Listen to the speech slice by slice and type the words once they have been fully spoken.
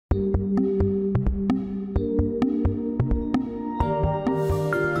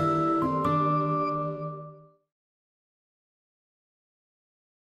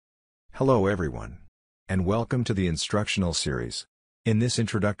Hello everyone, and welcome to the Instructional series. In this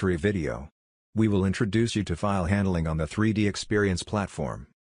introductory video, we will introduce you to file handling on the 3DEXPERIENCE platform.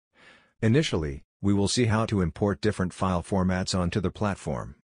 Initially, we will see how to import different file formats onto the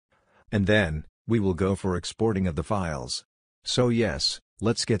platform. And then, we will go for exporting of the files. So yes,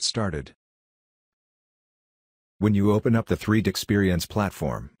 let's get started. When you open up the 3DEXPERIENCE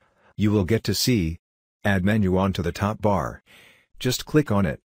platform, you will get to see Add menu onto the top bar. Just click on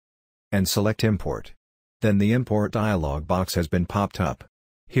it and select Import. Then the Import dialog box has been popped up.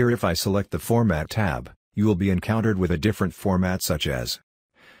 Here if I select the Format tab, you will be encountered with a different format such as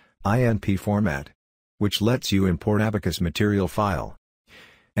INP format, which lets you import Abaqus material file.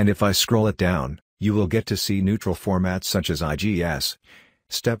 And if I scroll it down, you will get to see neutral formats such as IGS,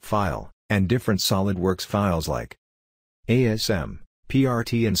 step file, and different SolidWorks files like ASM,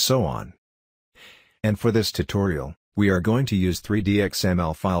 PRT and so on. And for this tutorial, we are going to use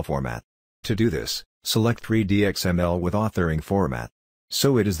 3DXML file format. To do this, select 3DXML with authoring format.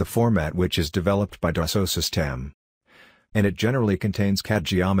 So it is the format which is developed by Dassault Systèmes. And it generally contains CAD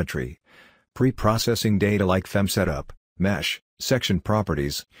geometry, pre-processing data like FEM setup, mesh, section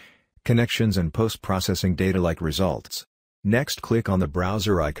properties, connections and post-processing data like results. Next click on the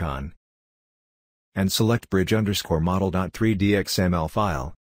browser icon and select bridge_model.3dxml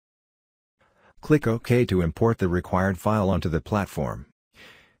file. Click OK to import the required file onto the platform.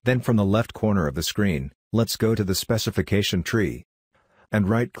 Then from the left corner of the screen, let's go to the specification tree and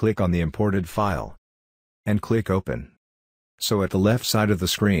right-click on the imported file and click Open. So at the left side of the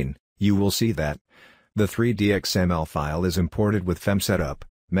screen, you will see that the 3DXML file is imported with FEM setup,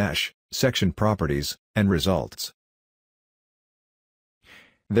 mesh, section properties, and results.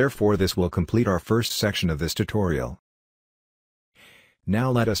 Therefore this will complete our first section of this tutorial.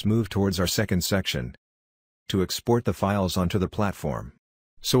 Now let us move towards our second section to export the files onto the platform.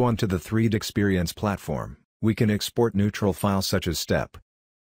 So onto the 3DEXPERIENCE platform, we can export neutral files such as step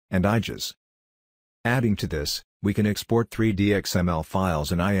and IGES. Adding to this, we can export 3DXML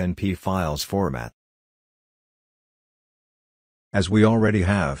files and INP files format. As we already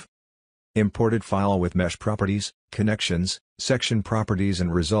have imported file with mesh properties, connections, section properties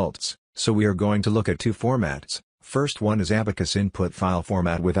and results, so we are going to look at two formats. First one is Abaqus input file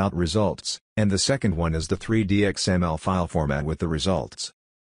format without results, and the second one is the 3DXML file format with the results.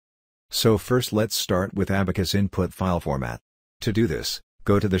 So first let's start with Abaqus input file format. To do this,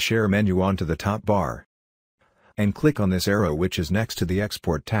 go to the Share menu onto the top bar and click on this arrow which is next to the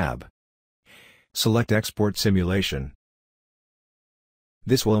Export tab. Select Export Simulation.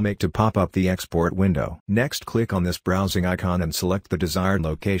 This will make to pop up the export window. Next click on this browsing icon and select the desired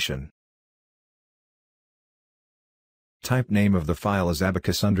location. Type name of the file as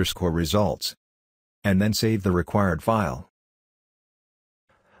Abaqus_results. And then save the required file.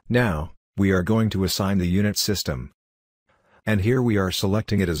 Now, we are going to assign the unit system. And here we are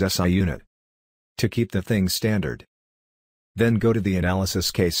selecting it as SI unit. To keep the things standard. Then go to the analysis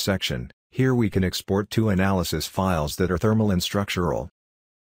case section. Here we can export two analysis files that are thermal and structural.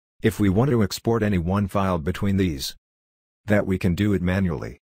 If we want to export any one file between these, that we can do it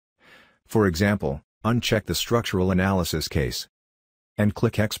manually. For example, uncheck the structural analysis case and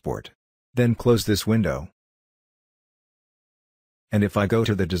click Export. Then close this window. And if I go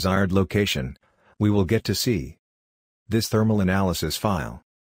to the desired location, we will get to see this thermal analysis file.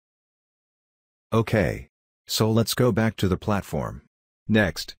 Okay. So let's go back to the platform.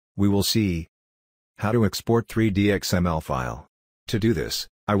 Next, we will see how to export 3DXML file. To do this,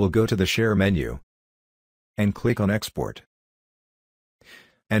 I will go to the Share menu and click on Export.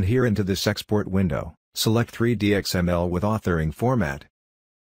 And here into this export window, select 3DXML with authoring format.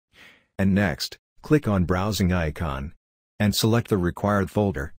 And next, click on Browsing icon and select the required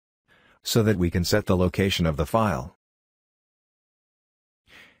folder so that we can set the location of the file.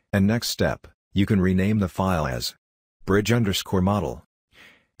 And next step, you can rename the file as bridge_model.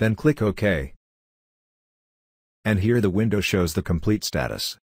 Then click OK. And here the window shows the complete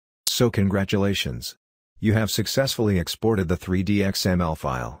status. So congratulations! You have successfully exported the 3DXML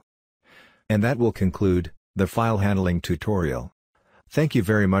file. And that will conclude the file handling tutorial. Thank you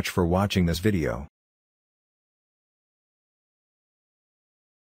very much for watching this video.